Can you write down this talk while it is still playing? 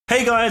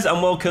Hey guys,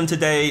 and welcome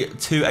today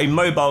to a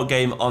mobile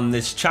game on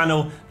this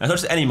channel. Now, it's not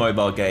just any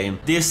mobile game.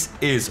 This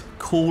is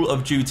Call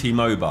of Duty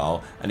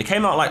Mobile, and it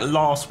came out like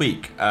last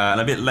week, and I'm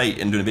a bit late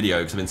in doing a video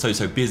because I've been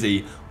so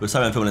busy with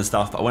film and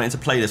stuff. But I wanted to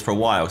play this for a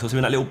while, so we're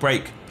in that little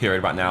break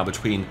period right now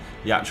between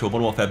the actual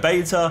Modern Warfare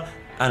beta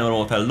and Modern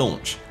Warfare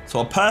launch.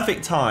 So a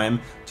perfect time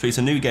to release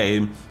a new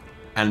game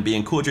and be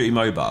in Call of Duty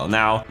Mobile.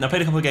 Now I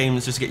played a couple of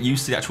games just to get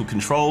used to the actual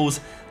controls,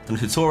 done a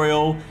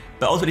tutorial,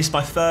 but ultimately it's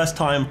my first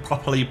time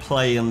properly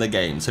playing the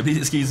game. So please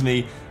excuse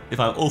me if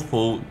I'm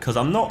awful, because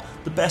I'm not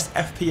the best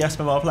FPS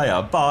mobile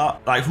player,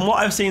 but like from what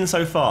I've seen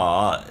so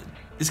far,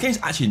 this game's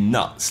actually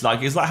nuts.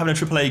 Like, it's like having a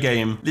AAA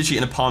game literally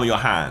in the palm of your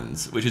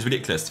hands, which is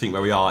ridiculous to think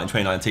where we are in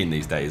 2019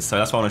 these days. So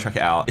that's why I want to check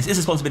it out. It's a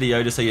sponsored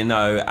video, just so you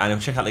know,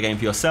 and check out the game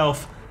for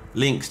yourself.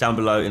 Links down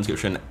below in the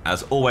description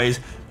as always.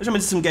 Let's jump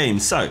into some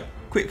games. So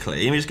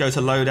quickly, let me just go to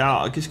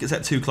loadout. I just get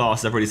set two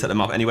classes. I've already set them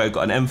up anyway. I've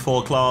got an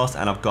M4 class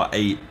and I've got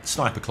a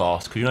sniper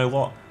class. Because you know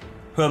what?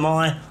 Who am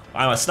I?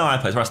 I'm a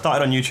sniper. So I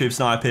started on YouTube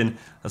sniping.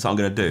 That's what I'm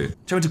going to do.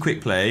 Jump into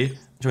quick play.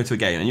 Jump into a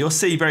game. And you'll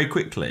see very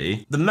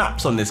quickly, the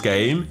maps on this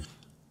game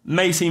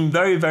may seem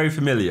very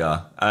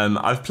familiar.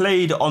 I've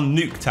played on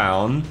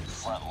Nuketown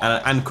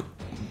and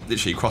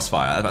literally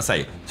Crossfire, I was about to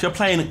say. So you're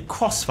playing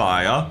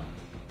Crossfire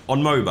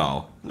on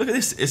mobile. Look at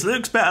this, it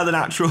looks better than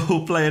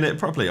actual playing it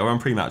properly, or on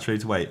pre-match, ready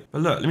to wait.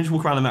 But look, let me just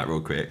walk around the map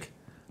real quick.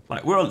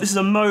 Like, this is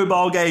a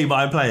mobile game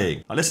I'm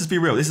playing. Like, let's just be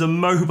real, this is a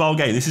mobile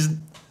game. This is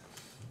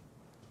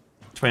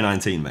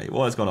 2019, mate.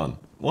 What has gone on?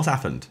 What's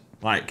happened?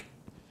 Like,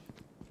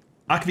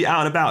 I could be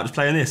out and about just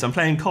playing this. I'm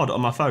playing COD on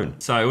my phone.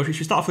 So we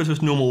should start with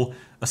this normal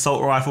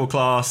assault rifle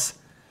class.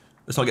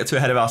 Let's not get too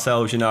ahead of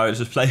ourselves, you know, let's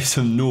just play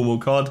some normal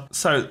COD.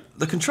 So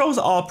the controls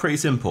are pretty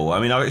simple. I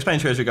mean, I'll explain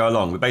to you as we go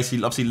along. We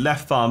basically, obviously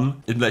left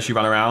thumb, it lets you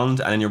run around,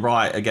 and then your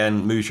right,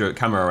 again, moves your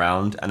camera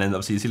around, and then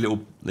obviously you see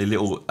the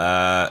little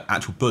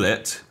actual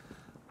bullet.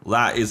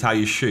 That is how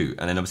you shoot.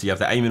 And then obviously you have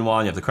the aiming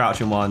one, you have the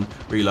crouching one,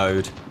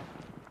 reload.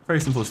 Very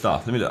simple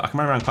stuff. Let me look, I can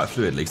run around quite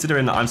fluidly,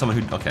 considering that I'm someone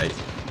who, okay, as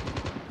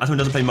someone who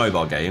doesn't play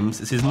mobile games,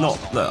 this is not,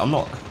 look, I'm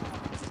not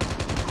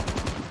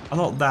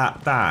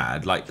that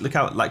bad. Like, look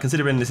how, like,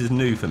 considering this is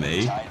new for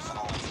me,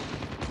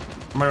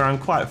 I'm around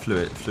quite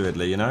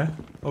fluidly, you know?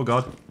 Oh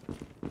god.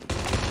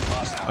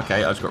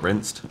 Okay, I just got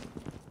rinsed.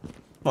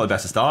 Not the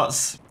best of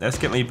starts. Let's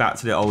get me back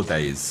to the old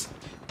days.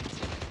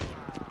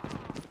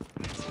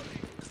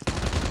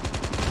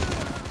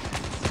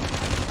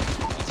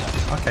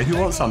 Okay, who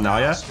wants some now,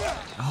 yeah?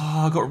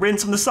 Oh, I got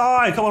rinsed on the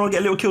side. Come on, I'll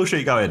get a little kill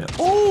streak going.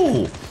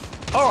 Oh!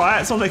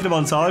 Alright, someone's making a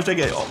montage. They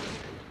get it. Oh.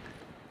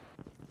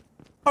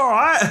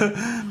 Alright!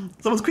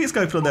 Someone's quick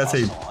scoping on their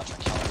team.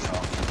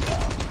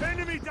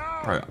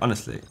 Bro,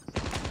 honestly.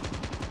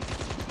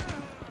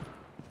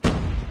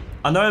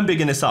 I know I'm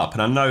bigging this up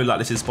and I know like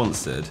this is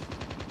sponsored.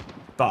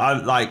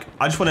 But I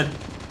just want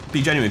to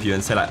be genuine with you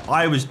and say like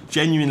I was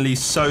genuinely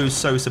so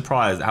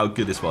surprised at how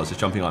good this was just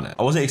jumping on it.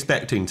 I wasn't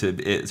expecting it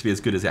to be as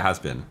good as it has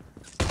been.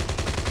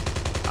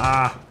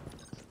 Ah.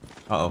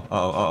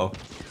 Uh-oh.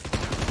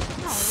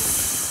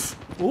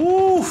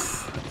 Oof.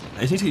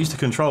 I just need to get used to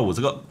controls.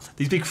 I've got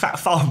these big fat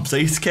thumbs. I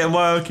need to get them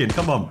working.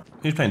 Come on.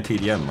 He's playing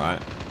TDM, right?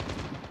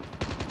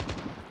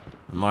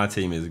 My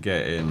team is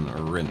getting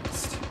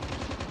rinsed.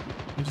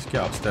 Let me just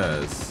get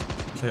upstairs.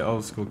 Play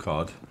old school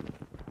COD.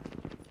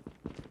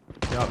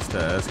 Get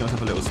upstairs. Get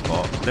myself a little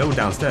spot. They're all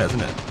downstairs,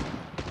 isn't it?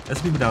 There's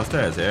some people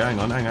downstairs here. Hang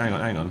on.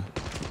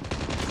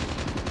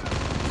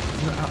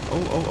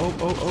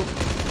 Oh.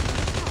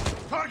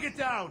 Target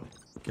down.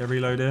 Get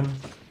reload in.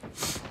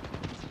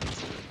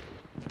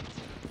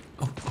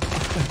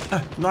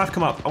 Knife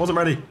come up. I wasn't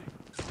ready.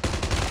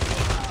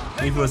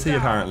 Neither was he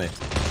apparently.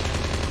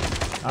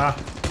 Ah.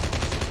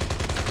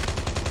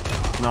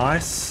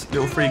 Nice.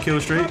 Little free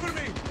kill streak.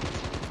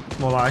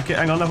 More like it.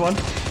 Hang on, another one.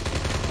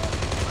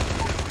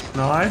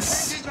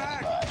 Nice.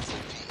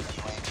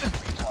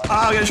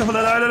 Ah, I'm getting shot on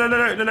the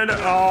no.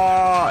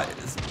 Oh.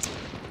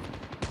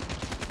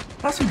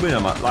 That's a winner,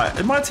 man. Like,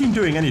 is my team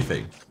doing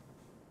anything?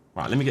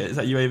 Right, let me get. Is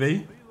that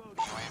UAV?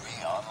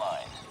 UAV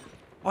online.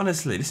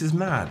 Honestly, this is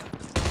mad.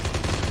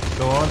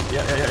 Go on.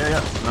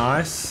 Yeah.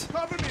 Nice.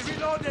 Cover me,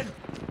 reloading.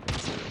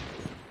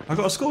 I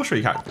got a score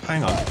streak.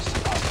 Hang on.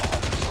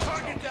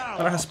 Target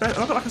down. I've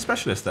got like a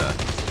specialist there.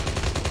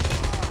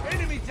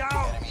 Enemy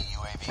down.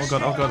 Oh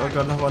god.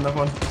 Another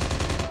one.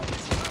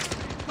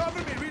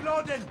 Cover me,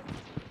 reloading.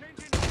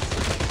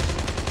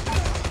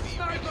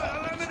 Sniper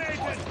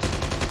eliminated.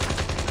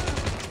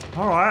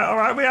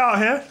 Alright, we out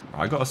here.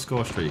 I got a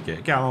score streak.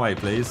 Get out of my way,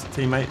 please,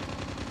 teammate.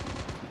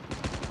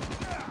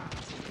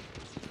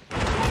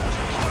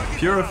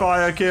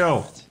 Purifier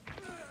kill.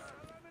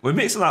 We're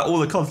mixing like all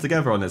the CODs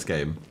together on this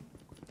game.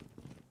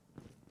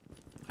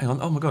 Hang on.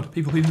 Oh my god.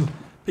 People.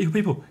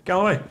 Get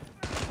away.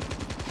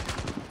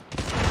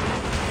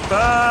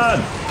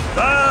 Burn.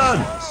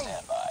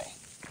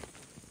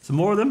 Some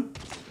more of them.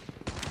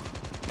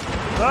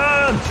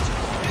 Burn.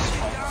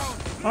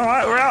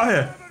 Alright, we're out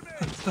here.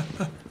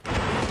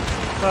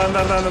 Burn.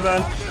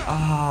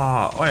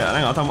 Ah, oh yeah,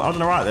 hang on. I've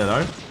done alright there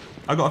though.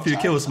 I got a few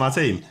kills for my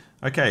team.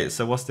 Okay,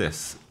 so what's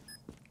this?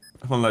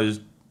 One of those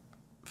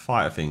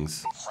fighter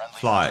things.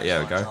 Fly,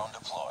 yeah, we go.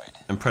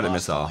 And Predator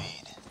missile.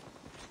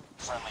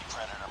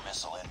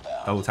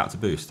 Double tap to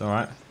boost,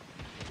 alright.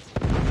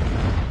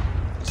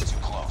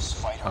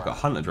 I've got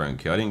Hunter drone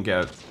kill. I did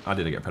get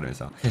a Predator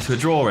missile. Okay, so we're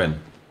drawing.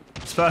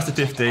 It's first to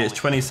 50, it's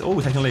 20. Oh,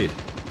 we're taking a lead.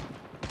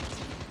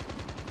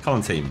 Come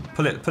on, team.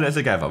 Pull it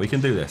together. We can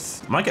do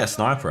this. Might get a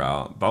sniper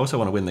out, but I also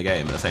want to win the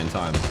game at the same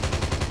time.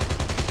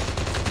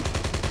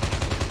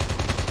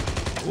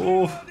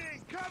 Oh.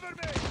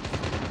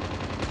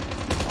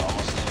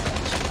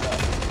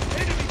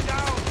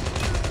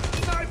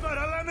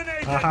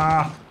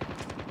 Haha.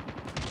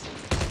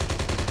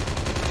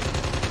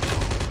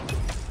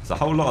 There's a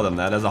whole lot of them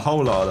there. There's a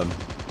whole lot of them.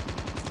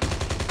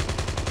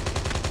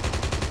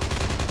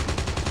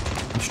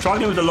 I'm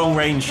struggling with the long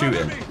range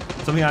shooting.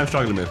 Something I'm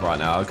struggling with right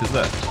now, because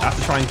look, I have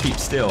to try and keep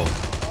still.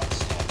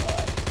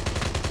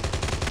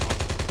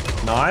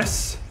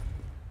 Nice.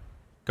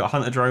 Got a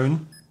Hunter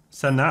drone.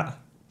 Send that.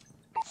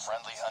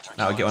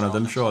 That'll get one of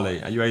them, surely.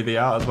 A UAV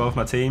out as well for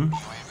my team.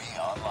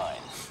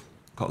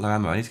 Got low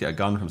ammo. I need to get a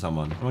gun from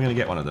someone. I'm going to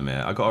get one of them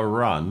here. I got to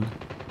run.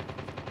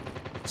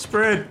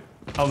 Sprint!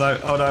 Oh no,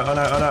 oh no, oh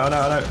no, oh no, oh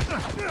no, oh no.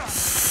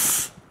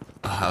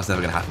 Oh, that was never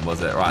going to happen,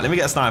 was it? Right, let me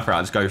get a sniper out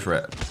and just go for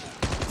it.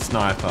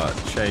 Sniper,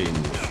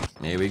 change.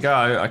 Here we go.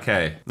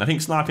 Okay. I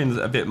think sniping is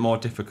a bit more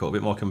difficult, a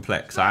bit more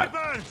complex.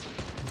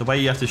 The way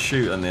you have to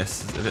shoot on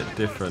this is a bit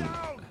different.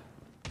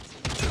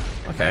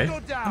 Okay.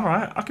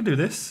 Alright, I can do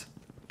this.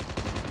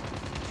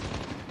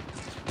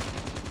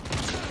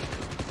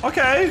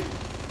 Okay.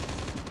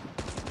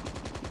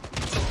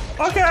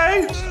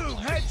 Okay.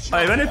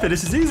 Hey, if anything,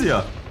 this is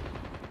easier.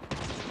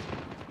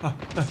 Oh,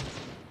 no.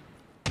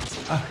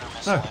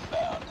 No.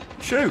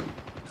 Shoot.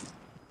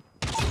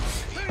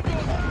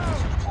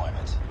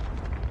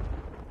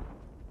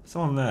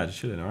 Someone there just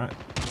shooting, alright.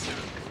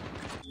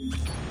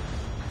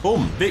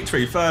 Boom,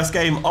 victory, first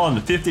game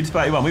on, 50 to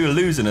 31. We were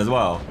losing as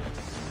well.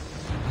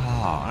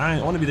 Ah, I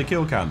want to be the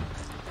kill cam.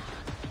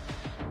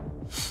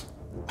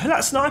 Hey,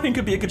 that sniping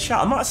could be a good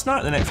shout. I might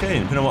snipe the next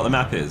game, depending on what the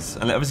map is.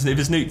 And obviously, if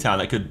it's Nuketown,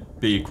 that could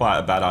be quite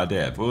a bad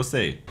idea, but we'll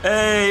see.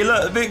 Hey,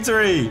 look,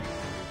 victory!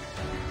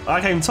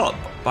 I came top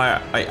by,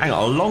 hang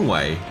on, a long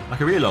way.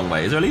 Like a really long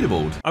way. Is there a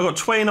leaderboard? I got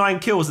 29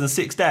 kills and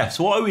 6 deaths.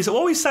 What are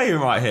we saying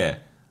right here?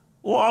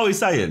 What are we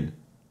saying?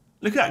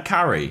 Look at that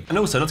carry. And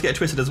also, not to get it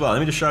twisted as well, let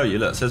me just show you.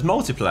 Look, it says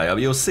multiplayer,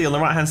 but you'll see on the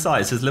right-hand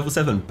side, it says level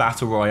 7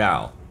 Battle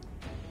Royale.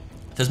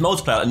 It says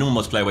multiplayer, a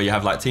normal multiplayer where you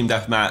have like team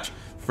deathmatch,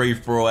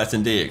 free-for-all,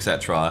 S&D,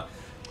 etc.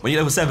 When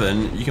you're level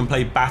 7, you can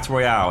play Battle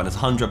Royale, and it's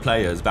 100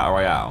 players Battle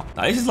Royale.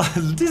 Now,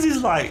 this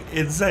is like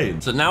insane.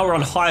 So now we're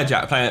on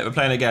Hijack, we're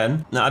playing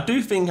again. Now, I do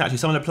think actually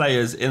some of the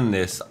players in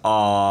this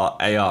are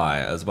AI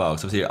as well.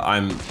 So obviously,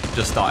 I'm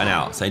just starting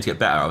out, so I need to get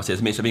better.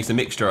 Obviously, it's a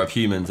mixture of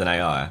humans and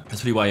AI.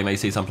 That's really why you may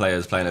see some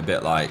players playing a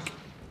bit like,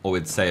 or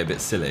we'd say a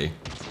bit silly,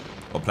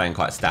 or playing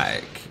quite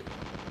static.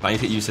 But I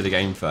need to get used to the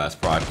game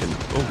first before I can.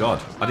 Oh God,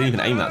 I didn't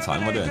even aim that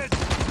time. What am I doing?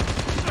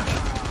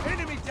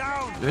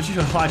 We're actually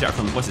trying to hijack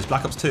from, what's this,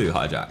 Black Ops 2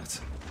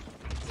 hijacked.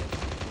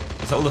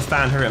 So all the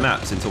fan hero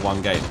maps into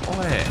one game. Oh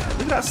yeah,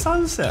 look at that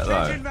sunset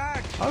though.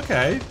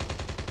 Okay.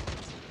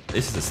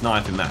 This is a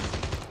sniping map.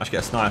 I should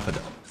get a sniper.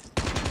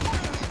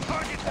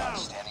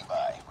 Standing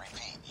by.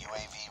 Repeat,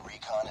 UAV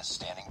recon is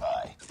standing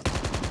by.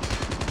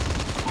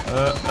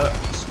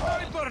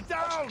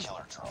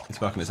 It's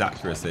working its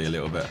accuracy a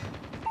little bit.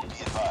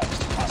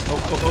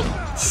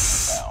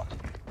 Oh.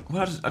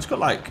 Well, I just got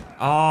like,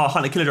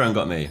 Hunter Killer Drone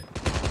got me.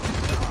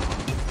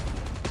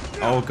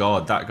 Oh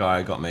God, that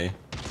guy got me. You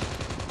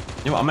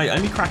know what, mate,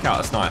 let me crack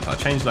out a sniper.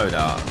 Change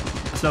loadout.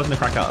 I said I was gonna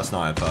crack out a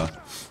sniper.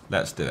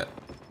 Let's do it.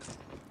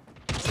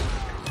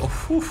 Oh,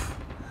 whew.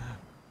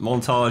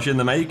 Montage in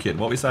the making.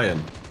 What are we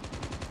saying?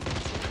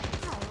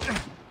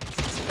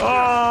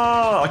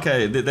 Oh,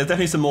 okay. There's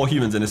definitely some more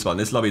humans in this one.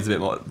 This lobby's a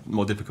bit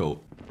more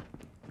difficult.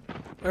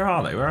 Where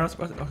are they? Where are I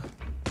supposed to?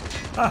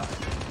 Ah!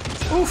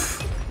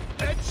 Oof!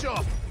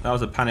 Headshot. That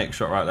was a panic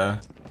shot right there.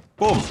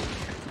 Boom!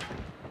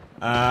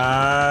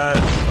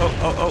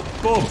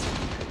 Boom!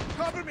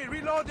 Cover me,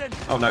 reloading.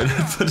 Oh no!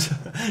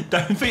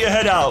 Don't put your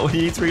head out when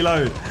you need to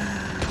reload.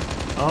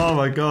 Oh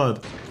my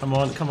God! Come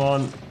on, come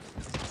on!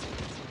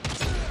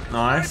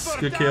 Nice,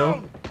 good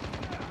kill.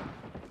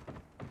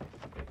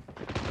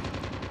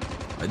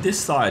 Like, this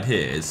side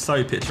here is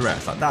so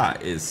picturesque. Like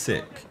that is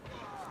sick.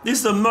 This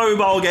is a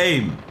mobile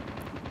game,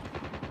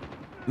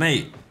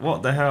 mate.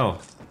 What the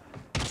hell?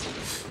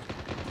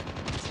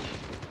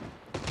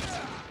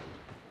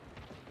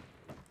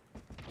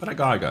 Where'd that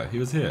guy go? He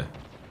was here.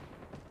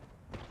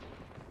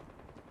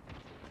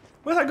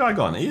 Where's that guy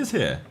gone? He is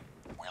here.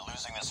 We're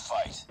losing this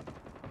fight.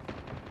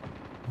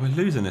 We're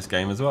losing this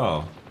game as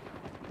well.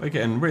 We're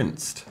getting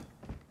rinsed.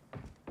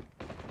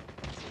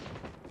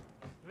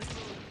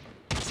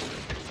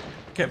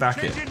 Get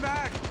back in.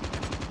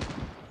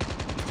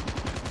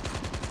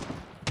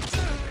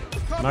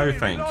 No,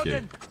 thank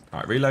you.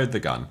 Alright, reload the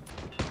gun.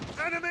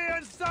 Enemy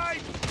in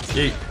sight.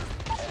 Yeet.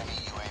 Enemy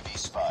UAV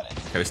spotted.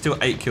 Okay, we're still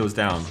 8 kills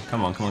down.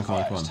 Come on, come on, come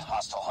on, come on.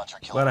 Hostile hunter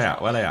Where they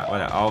at? Where they at? Where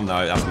they at? Oh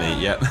no, that's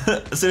me. Yep.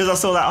 As soon as I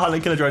saw that hunter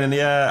killer drone in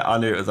the air, I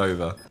knew it was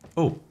over.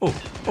 Oh, oh,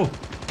 oh,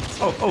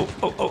 oh, oh,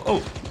 oh, oh,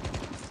 oh.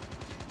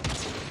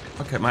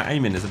 Okay, my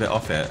aiming is a bit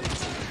off here.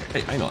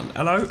 Hey, hang on.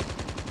 Hello.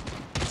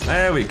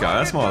 There we go.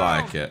 That's more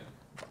like it.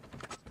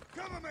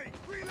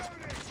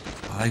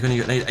 Oh, they're gonna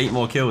need 8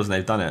 more kills and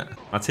they've done it.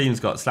 My team's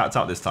got slapped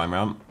up this time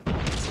round.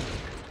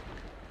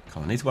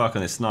 Come on, I need to work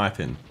on this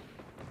sniping.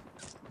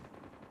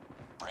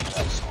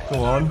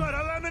 Go on.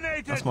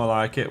 That's more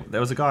like it. There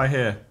was a guy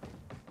here.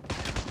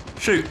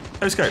 Shoot!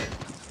 No scope.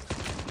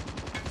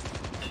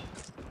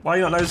 Why are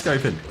you not no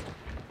scoping?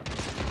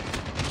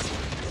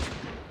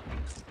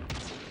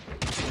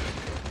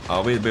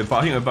 Oh, I think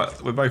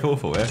we're both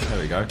awful here. There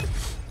we go.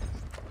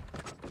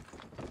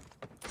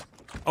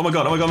 Oh my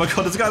god! Oh my god! Oh my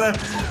god! There's a guy there.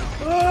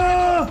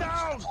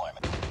 Ah!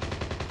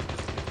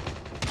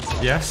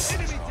 Yes.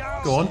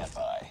 Go on.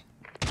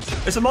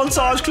 It's a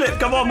montage clip.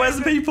 Come on, where's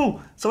the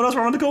people? Someone else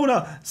around the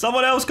corner.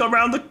 Someone else got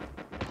around the.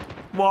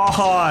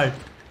 Why?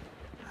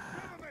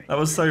 That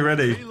was so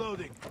ready.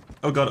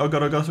 Oh god! Oh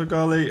god! Oh gosh! Oh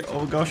golly!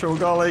 Oh gosh! Oh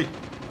golly!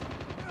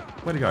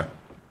 Where'd he go?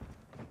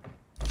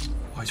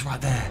 Oh, he's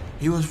right there.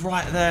 He was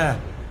right there.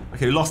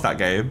 Okay, we lost that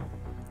game.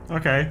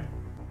 Okay.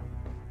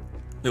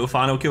 Little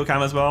final kill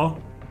cam as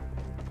well.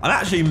 I'm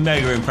actually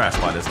mega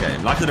impressed by this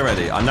game. Like I said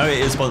already, I know it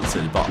is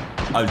sponsored, but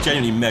I'm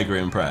genuinely mega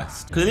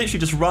impressed. Because it literally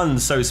just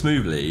runs so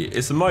smoothly.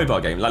 It's a mobile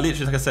game. Like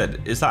literally, like I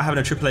said, it's like having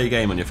a AAA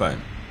game on your phone.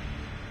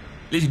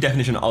 Literally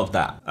definition of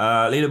that.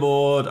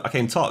 Leaderboard, I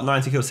came top,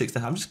 90 kills, 6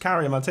 deaths. I'm just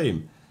carrying my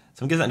team.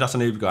 So I'm guessing that just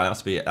an Uber guy. That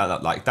must be,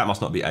 like, that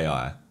must not be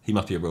AI. He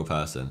must be a real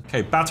person.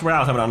 Okay, Battle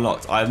Royale haven't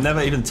unlocked. I've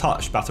never even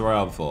touched Battle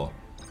Royale before.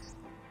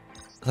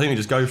 I think we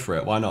just go for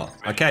it. Why not?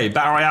 Okay,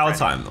 Battle Royale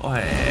time. Oh,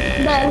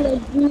 yeah.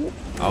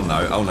 Oh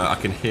no, oh no, I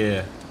can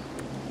hear.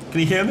 Can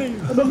you hear me?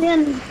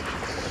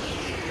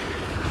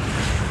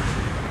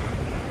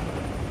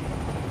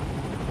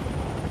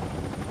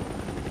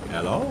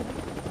 Hello?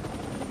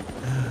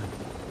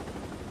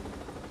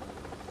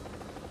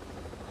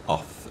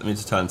 Off. Let me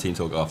just turn Team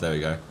Talk off. There we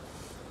go.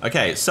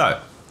 Okay, so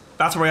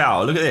Battle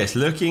Royale. Look at this.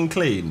 Looking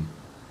clean.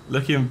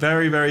 Looking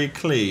very, very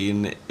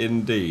clean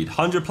indeed.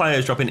 100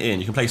 players dropping in.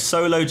 You can play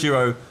solo,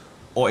 duo,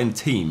 or in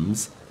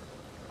teams.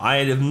 I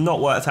have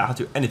not worked out how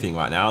to do anything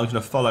right now. I'm going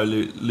to follow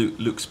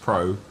Luke's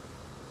pro.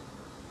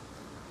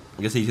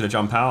 I guess he's going to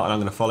jump out and I'm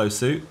going to follow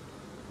suit.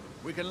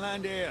 We can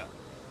land here.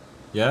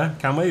 Yeah,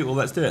 can we? Well,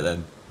 let's do it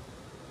then.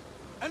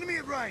 Enemy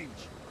at range.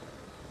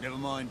 Never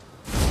mind.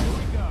 Here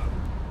we go.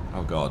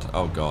 Oh god,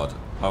 oh god,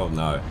 oh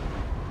no.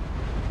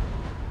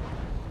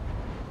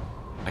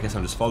 I guess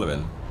I'm just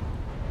following.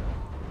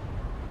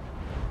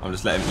 I'm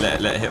just letting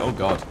let it hit. Oh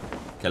god.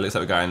 Okay, looks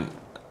like we're going.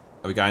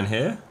 Are we going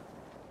here?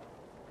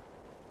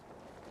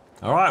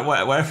 All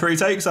right, where free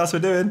takes us, we're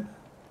doing.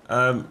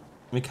 Let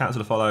me cancel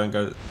the follow and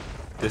go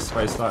this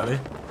way slightly.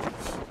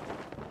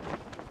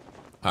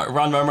 All right,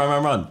 run, run, run,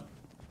 run, run.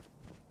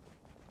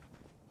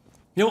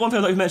 You know one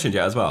thing that we've mentioned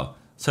yet as well.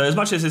 So as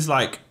much as it's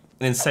like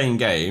an insane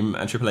game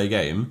and AAA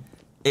game,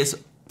 it's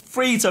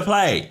free to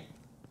play.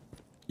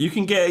 You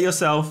can get it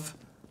yourself.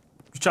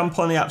 Jump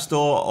on the App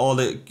Store or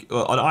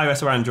on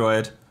iOS or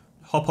Android.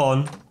 Hop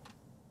on,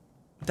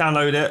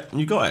 download it, and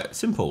you got it.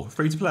 Simple,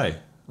 free to play.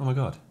 Oh my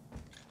god.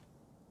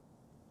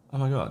 Oh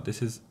my god,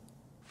 this is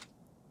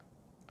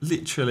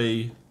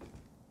literally.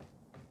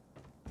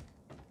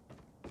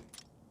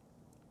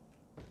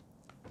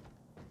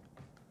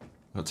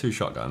 I've got 2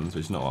 shotguns,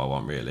 which is not what I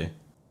want really.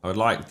 I would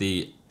like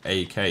the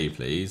AK,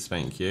 please.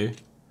 Thank you.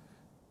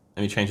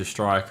 Let me change the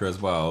striker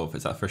as well. If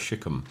it's that for a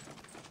Shickum.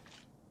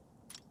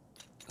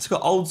 It's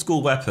got old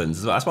school weapons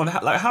as well. That's why,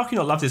 like, how can you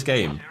not love this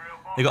game?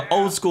 They got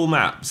old school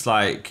maps,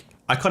 like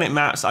iconic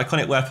maps,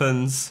 iconic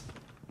weapons,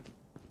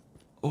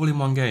 all in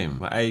one game.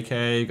 My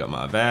AK, got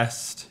my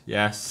vest,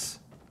 yes.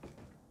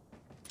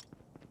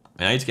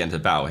 I need to get into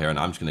battle here, and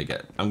I'm gonna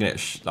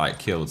get like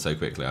killed so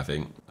quickly. I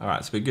think. All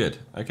right, so we're good.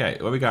 Okay,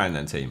 where are we going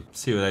then, team?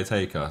 See where they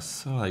take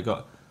us. Oh, they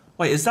got.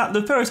 Wait, is that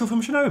the Ferris wheel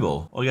from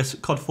Chernobyl? Or I guess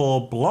COD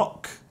 4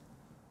 block.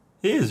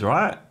 It is,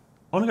 right? I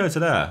want to go to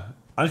there.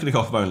 I'm just gonna go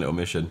off my own little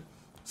mission.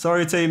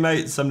 Sorry,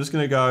 teammates. I'm just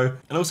gonna go.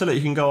 And also, look,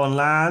 you can go on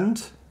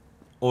land,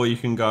 or you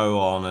can go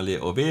on a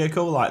little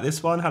vehicle like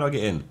this one. How do I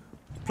get in?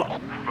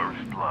 Plop.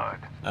 First blood.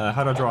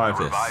 How do I drive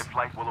this? Revived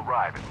flight will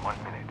arrive in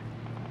 1 minute.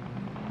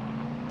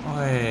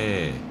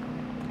 Oi.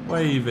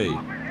 Wavy.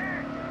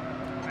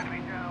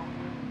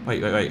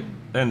 Wait, wait, wait.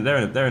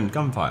 They're in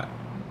gunfight.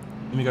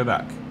 Let me go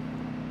back.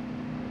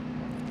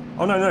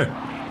 Oh no no.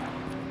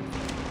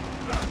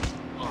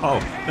 Oh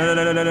no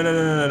no no no no no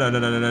no no no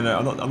no no no.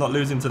 I'm not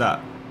losing to that.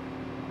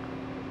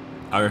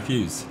 I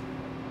refuse.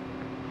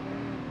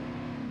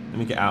 Let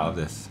me get out of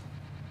this.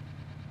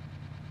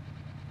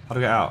 How do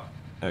I get out?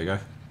 There we go.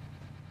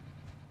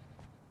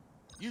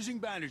 Using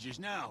bandages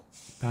now.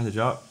 Bandage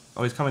up.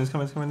 Oh, he's coming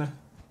there.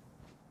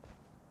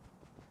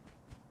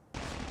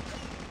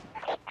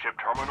 Chip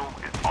terminal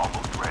is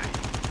almost ready.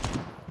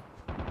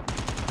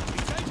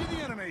 Engaging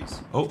the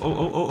enemies. Oh, oh,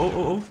 oh, oh, oh,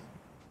 oh, oh.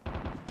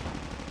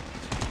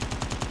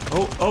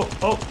 Oh, oh,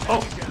 oh,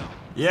 oh.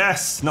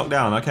 Yes! Knocked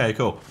down. Okay,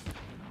 cool.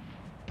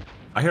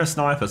 I hear a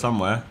sniper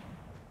somewhere.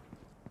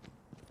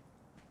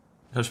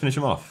 Should I just finish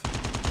him off?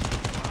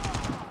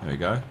 There we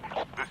go.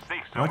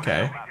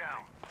 Okay.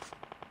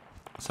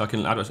 So I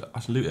can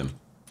loot him.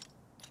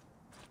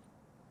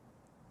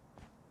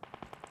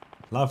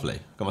 Lovely.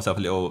 Got myself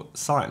a little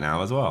sight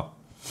now as well.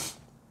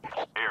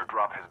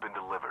 Airdrop has been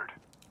delivered.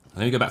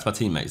 Let me go back to my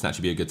teammates and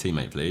actually be a good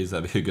teammate, please.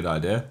 That'd be a good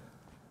idea.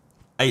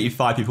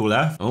 85 people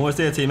left. I'm almost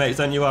here, teammates.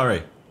 Don't you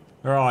worry.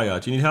 Where are you?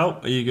 Do you need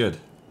help? Are you good?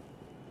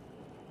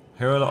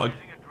 Here are a lot of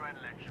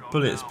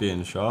bullets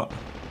being shot.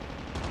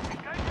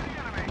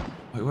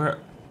 Wait, where?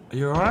 Are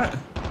you alright?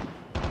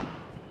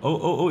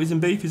 Oh, he's in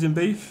beef. He's in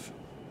beef.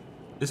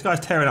 This guy's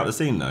tearing up the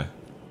scene, though.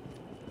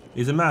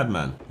 He's a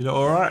madman. You lot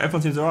alright?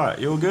 Everyone seems alright.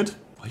 You all good?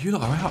 Oh, you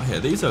lot are out here.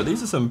 These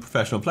are some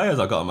professional players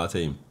I got on my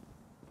team.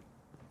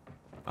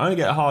 I only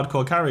get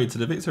hardcore carried to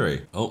the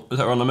victory. Oh, is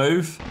that on the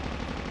move?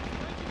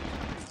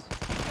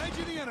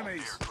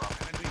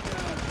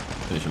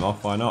 Finish him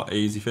off, why not?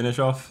 Easy finish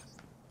off.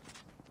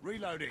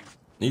 Reloading.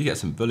 Need to get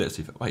some bullets.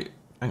 Wait,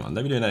 hang on,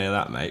 don't be doing any of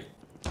that, mate.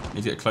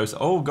 Need to get closer.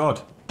 Oh,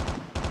 God.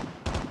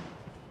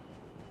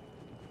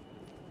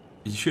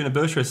 Is he shooting a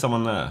bush or is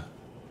someone there?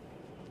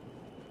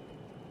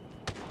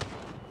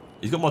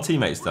 He's got more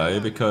teammates, though,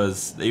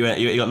 because he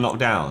got knocked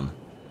down.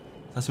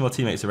 There's some more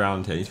teammates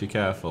around here. Need to be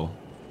careful.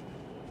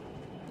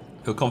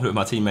 I feel confident with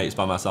my teammates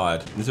by my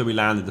side. This is where we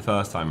landed the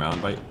first time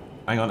round. Wait,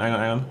 hang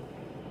on.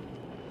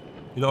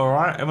 You lot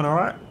alright? Everyone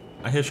alright?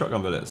 I hear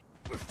shotgun bullets.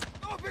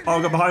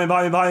 Oh, God, behind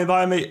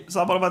me.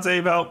 Someone on my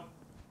team, help.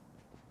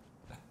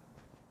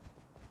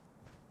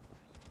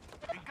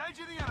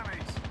 Engaging the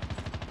enemies.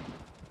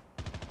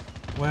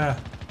 Where?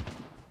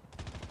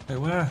 Wait,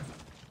 where?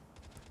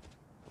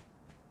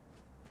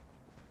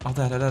 Oh,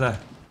 there.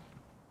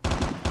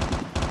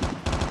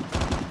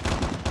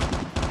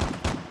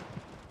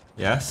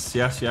 Yes.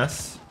 There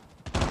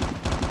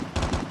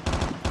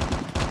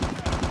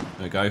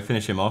we go,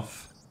 finish him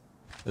off.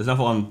 There's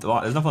another one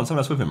someone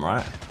else with him,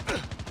 right?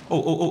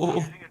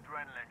 Oh.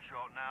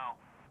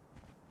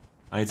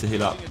 I need to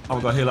heal up. Oh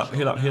my God, heal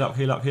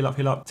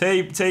up.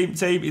 Team,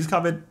 he's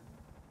covered.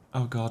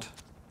 Oh God.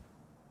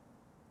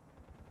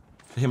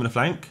 Hit him in the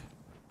flank.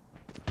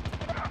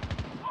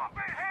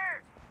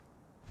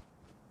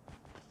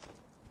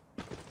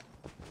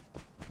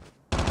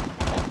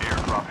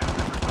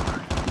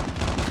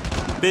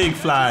 Big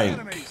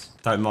flank.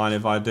 Don't mind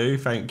if I do,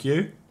 thank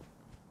you.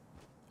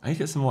 I need to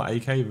get some more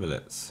AK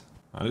bullets.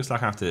 It looks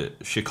like I have to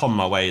shik on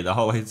my way the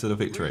whole way to the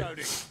victory.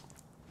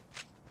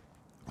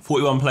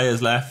 41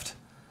 players left.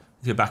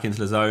 Let's get back into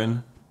the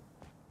zone.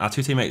 Our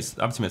other teammates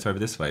are over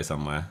this way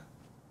somewhere.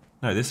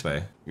 No, this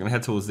way. We're gonna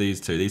head towards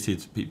these two. These two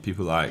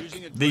people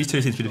these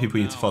two seem to be the people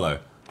we need to follow.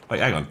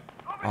 Wait, hang on.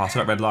 Oh, so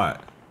that red light.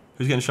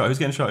 Who's getting shot? Who's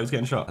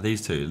getting shot?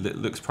 These two.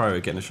 Looks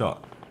pro getting a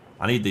shot.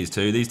 I need these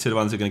two. These two are the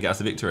ones who are gonna get us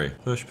the victory.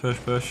 Push.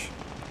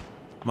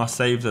 Must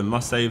save them.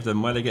 Where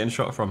are they getting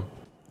shot from?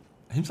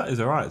 It seems like he's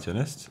alright, to be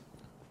honest.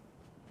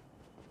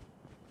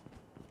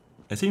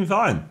 It seemed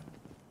fine. I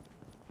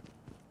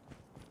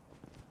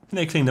think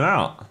they cleaned them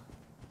out.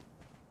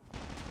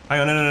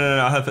 Hang on,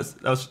 no. I heard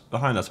that was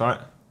behind us, right?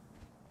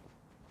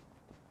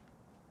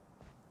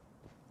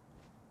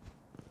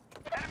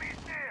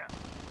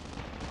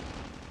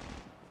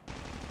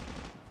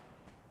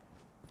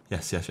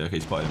 Yes, okay,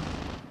 spot him.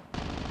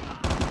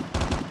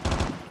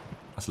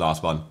 That's the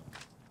last one.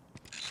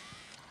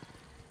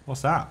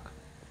 What's that?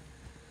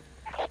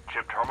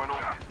 Chip terminal.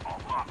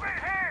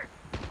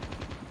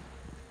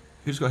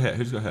 Who's got hit?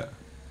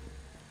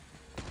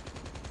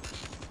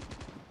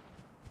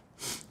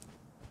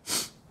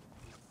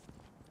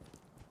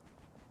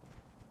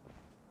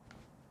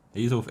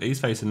 He's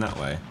facing that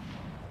way.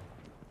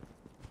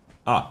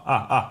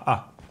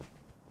 Ah.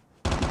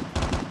 The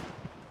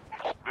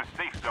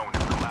safe zone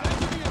is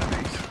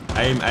collapsed.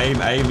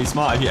 Aim. Be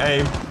smart if you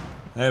aim.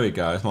 There we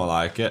go. It's more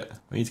like it.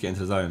 We need to get into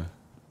the zone.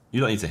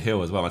 You don't need to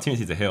heal as well. My team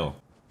needs to heal.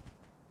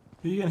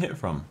 Who are you getting hit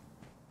from?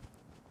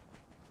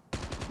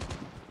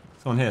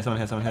 Someone here.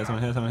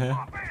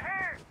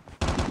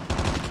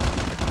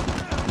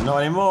 Not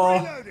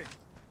anymore.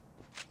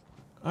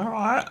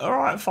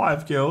 Alright,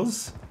 5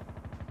 kills.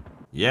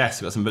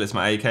 Yes, we've got some bullets in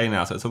my AK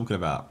now, so it's talking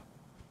about.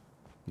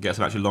 Get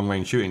some actual long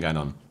range shooting going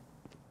on.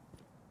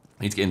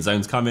 I need to get in.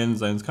 Zones coming.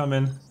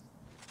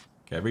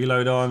 Get a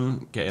reload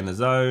on, get in the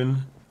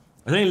zone.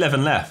 There's only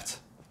 11 left.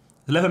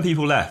 11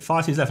 people left.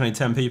 5 teams left, only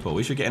 10 people.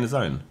 We should get in the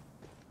zone.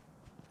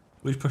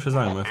 We just push the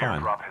zone, we're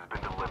fine. Airdrop has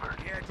been delivered.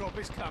 The airdrop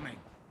is coming.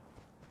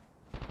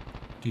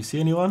 Do you see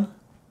anyone?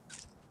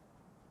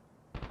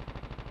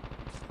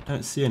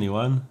 Don't see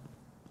anyone.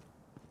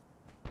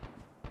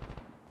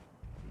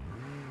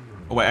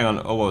 Oh wait, hang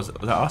on. Oh, was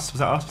that us? Was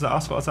that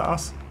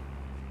us?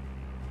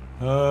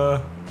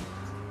 Are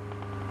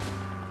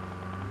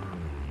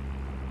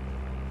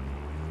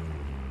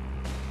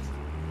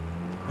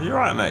you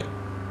alright, mate?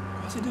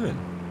 What's he doing?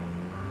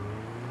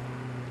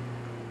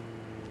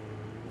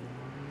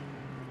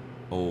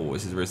 Oh,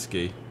 this is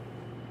risky.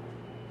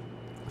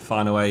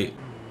 Final 8.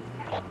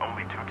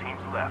 Only 2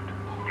 teams left.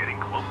 Getting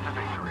close to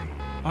victory.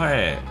 Oh,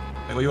 hey.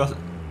 Hey, what you want?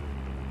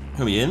 You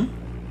want me in?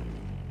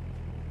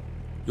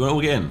 You want to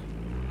all get in?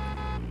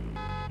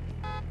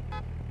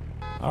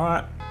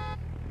 Alright.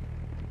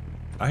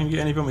 I can get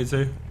in if you want me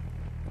to.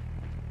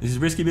 This is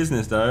risky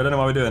business though, I don't know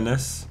why we're doing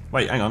this.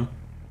 Wait, hang on.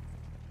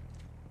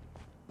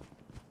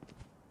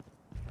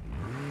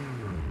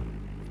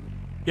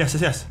 Yes,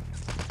 yes, yes.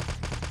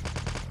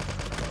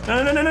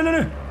 No, no, no, no, no,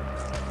 no.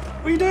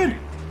 What are you doing?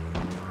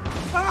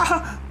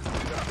 Ah!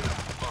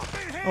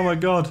 Oh my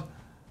god.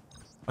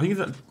 I think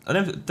that I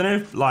don't know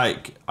if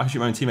like I can shoot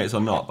my own teammates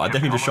or not, but I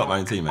definitely just shot my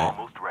own teammate.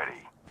 Almost ready.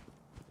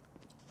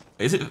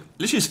 Is it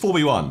literally just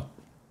 4v1?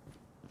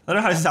 I don't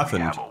know how this has happened.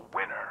 We have a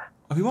winner.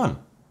 Oh, we won.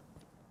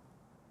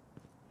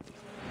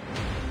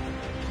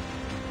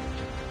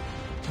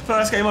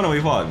 First game on and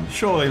we've won?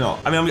 Surely not.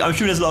 I mean, I'm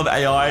sure there's a lot of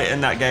AI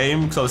in that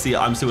game because obviously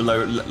I'm still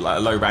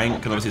low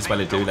rank, and obviously it's what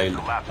they do. They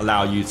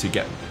allow you to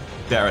get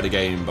better at the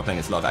game by playing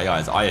against a lot of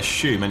AIs. I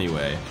assume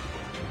anyway.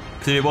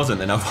 Because if it wasn't,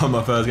 then I've won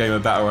my first game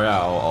of Battle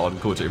Royale on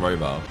Call of Duty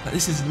Mobile. But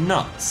this is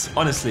nuts.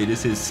 Honestly,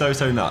 this is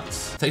so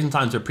nuts. Take some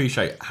time to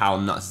appreciate how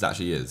nuts this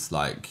actually is.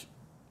 Like,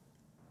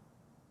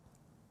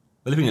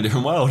 we're living in a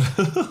different world.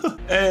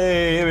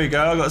 Hey, here we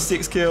go. I got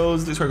 6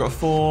 kills. Looks like I got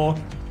 4.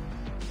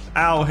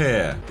 Out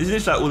here. This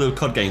is literally like all the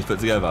COD games put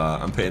together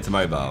and put into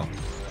mobile.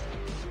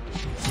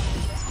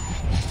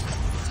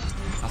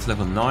 That's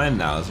level 9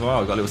 now as well.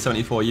 I've got level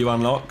 74U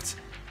unlocked.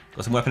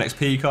 Got some weapon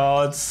XP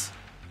cards.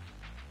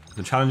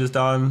 Some challenges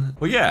done.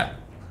 Well, yeah.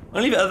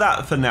 I'll leave it at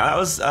that for now. That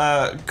was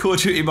Call of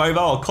Duty Mobile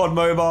or COD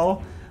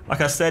Mobile.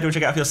 Like I said, you'll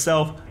check it out for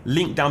yourself.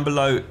 Link down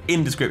below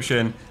in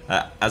description.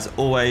 As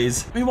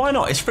always. I mean, why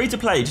not? It's free to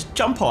play. Just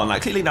jump on.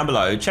 Like, click link down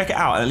below. Check it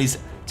out and at least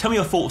tell me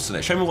your thoughts on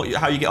it. Show me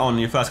how you get on in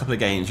your first couple of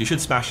games. You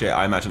should smash it,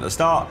 I imagine, at the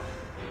start.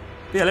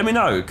 But yeah, let me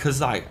know, because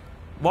like,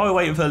 while we're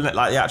waiting for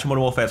like the actual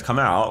Modern Warfare to come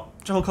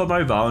out, jump on COD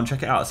Mobile and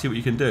check it out, see what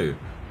you can do.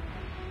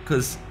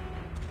 Because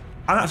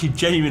I'm actually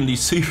genuinely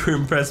super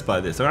impressed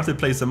by this. I'm gonna have to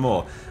play some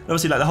more. And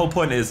obviously, like the whole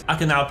point is, I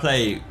can now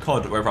play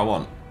COD wherever I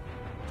want.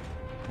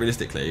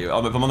 Realistically, if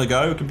I'm on the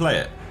go, I can play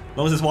it. As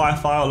long as there's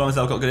Wi-Fi, or as long as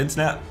I've got good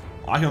internet,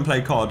 I can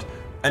play COD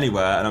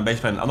anywhere. And I'm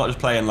basically, I'm not just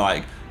playing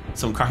like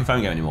some crappy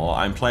phone game anymore.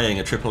 I'm playing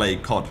a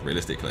AAA COD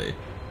realistically.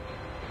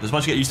 Just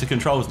once you get used to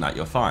controls and that,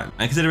 you're fine.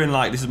 And considering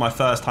like this is my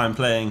first time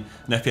playing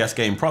an FPS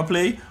game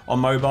properly on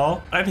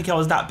mobile, I don't think I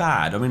was that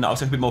bad. I mean, I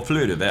was a bit more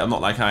fluid with it. I'm not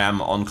like I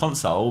am on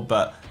console,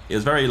 but it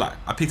was very like,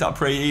 I picked it up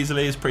pretty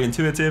easily. It's pretty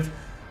intuitive.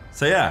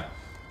 So yeah,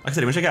 like I said, if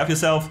you want to check it out for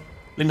yourself,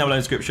 link down below in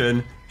the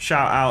description.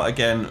 Shout out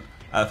again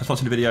for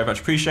sponsoring the video, very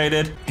much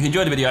appreciated. If you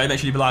enjoyed the video, make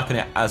sure you leave a like on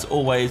it as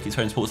always. Keep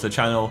showing support to the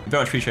channel.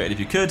 Very much appreciated if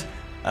you could.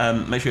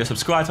 Make sure you're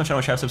subscribed to my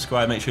channel, share,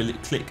 subscribe, make sure you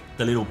click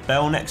the little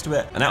bell next to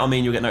it, and that'll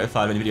mean you'll get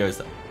notified of any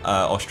videos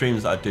or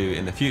streams that I do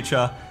in the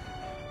future.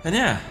 And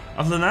yeah,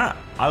 other than that,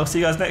 I will see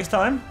you guys next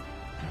time.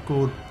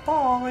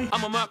 Goodbye.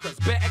 I'm a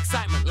Mercus, bare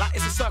excitement, like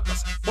it's a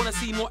circus. Wanna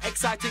see more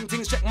exciting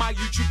things? Check my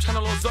YouTube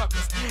channel on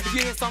Zerkaa. If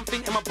you hear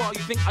something in my bar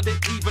you think I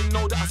didn't even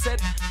know that I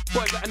said,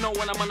 boy, better know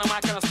when I'm on the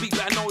mic and I speak,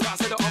 better know that I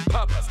said it on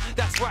purpose.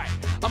 That's right,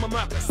 I'm a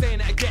Mercus, saying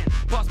it again.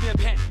 Pass me a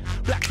pen.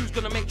 Black shoes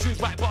gonna make tunes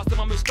right past them.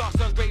 My moustache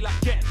turns grey like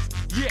Gens.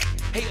 Yeah,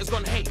 haters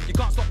gonna hate. You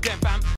can't stop them.